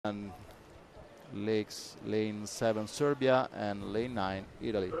and lane 7 Serbia and lane 9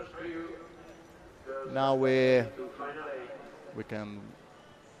 Italy. Now we can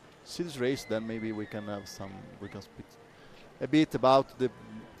see this race, then maybe we can speak a bit about the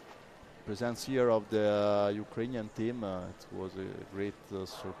presence here of the Ukrainian team. It was a great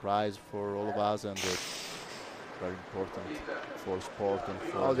surprise for all of us, and it's very important for sport and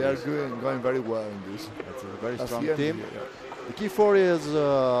for. They are going very well in this. It's a very strong team. Yeah. The key four is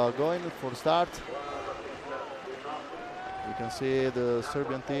going for the start. You can see the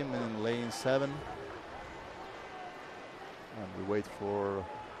Serbian team in lane 7, and we wait for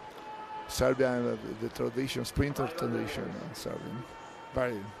Serbia and the tradition, sprinter tradition, Serbian.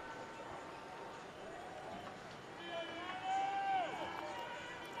 Very.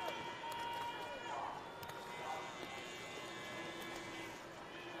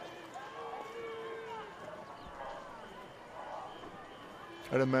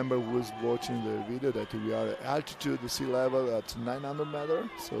 I remember was watching the video that we are at altitude, the sea level at 900 meters,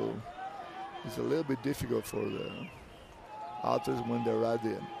 so it's a little bit difficult for the athletes when they're at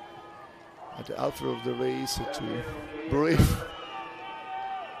the altitude of the race to breathe.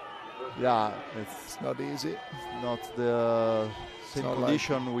 Yeah, it's not easy. It's not the same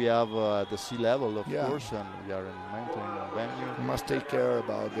condition like we have at the sea level, of course, and we are in mountain venue. You must take care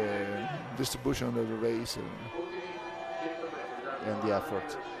about the distribution of the race and the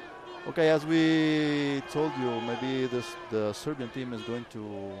effort. Okay, as we told you, maybe the Serbian team is going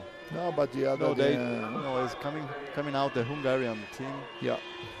to. No, but the other. No, it's coming out the Hungarian team. Yeah,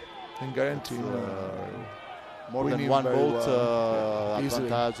 Hungarian team. More than one boat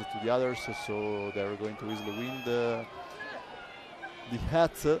advantage to the others, so they're going to easily win the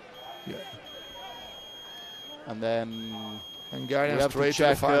hat. Yeah. And then Hungarian we have straight to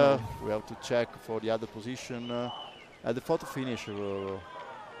check. To the final. We have to check for the other position at the photo finish to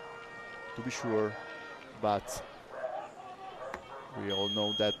be sure, but we all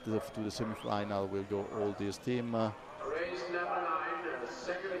know that to the semi-final will go all this team. Race number 9, the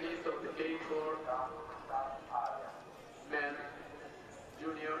second heat of the K4 men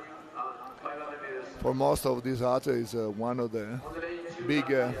junior 500 meters. For most of these athletes, one of the big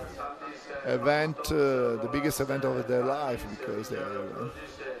event, the biggest event of their life, because they are,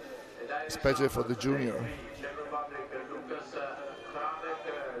 especially for the junior.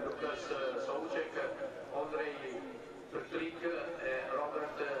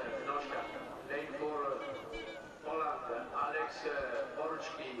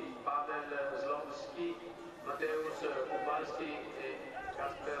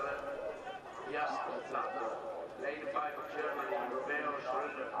 Lane 5 of Germany, Romeo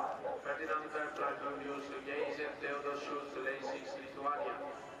Schröder, Ferdinand Bertrand, Julius Geisen, Theodor Schulz, lane 6 Lithuania,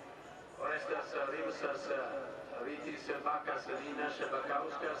 Orestas Rimsas, Rytis Bakas, Linas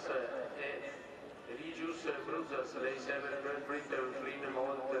Bakauskas, Eligius Bruzas, lane 7 Great Britain, Flynn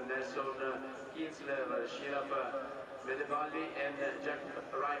Holt, Nelson Kinsler, Shiraf Medevalli, and Jack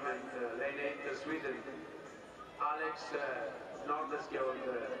Raymond, lane 8 Sweden, Alex Nordeskjold,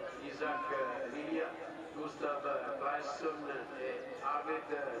 Isaac Lilia, Gustav Claesson e Arvid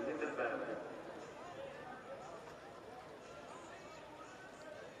Lindenberg.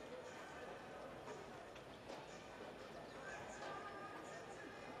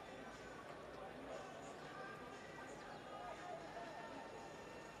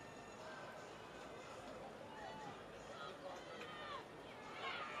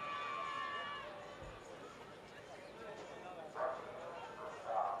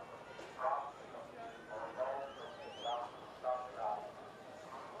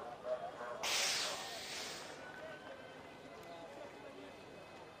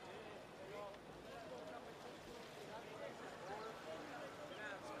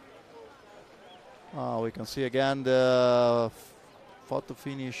 We can see again the photo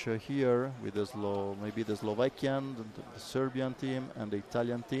finish here with maybe the Slovakian, the Serbian team, and the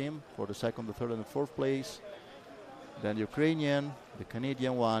Italian team for the second, the third, and the fourth place. Then the Ukrainian, the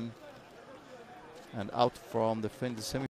Canadian one, and out from the semi.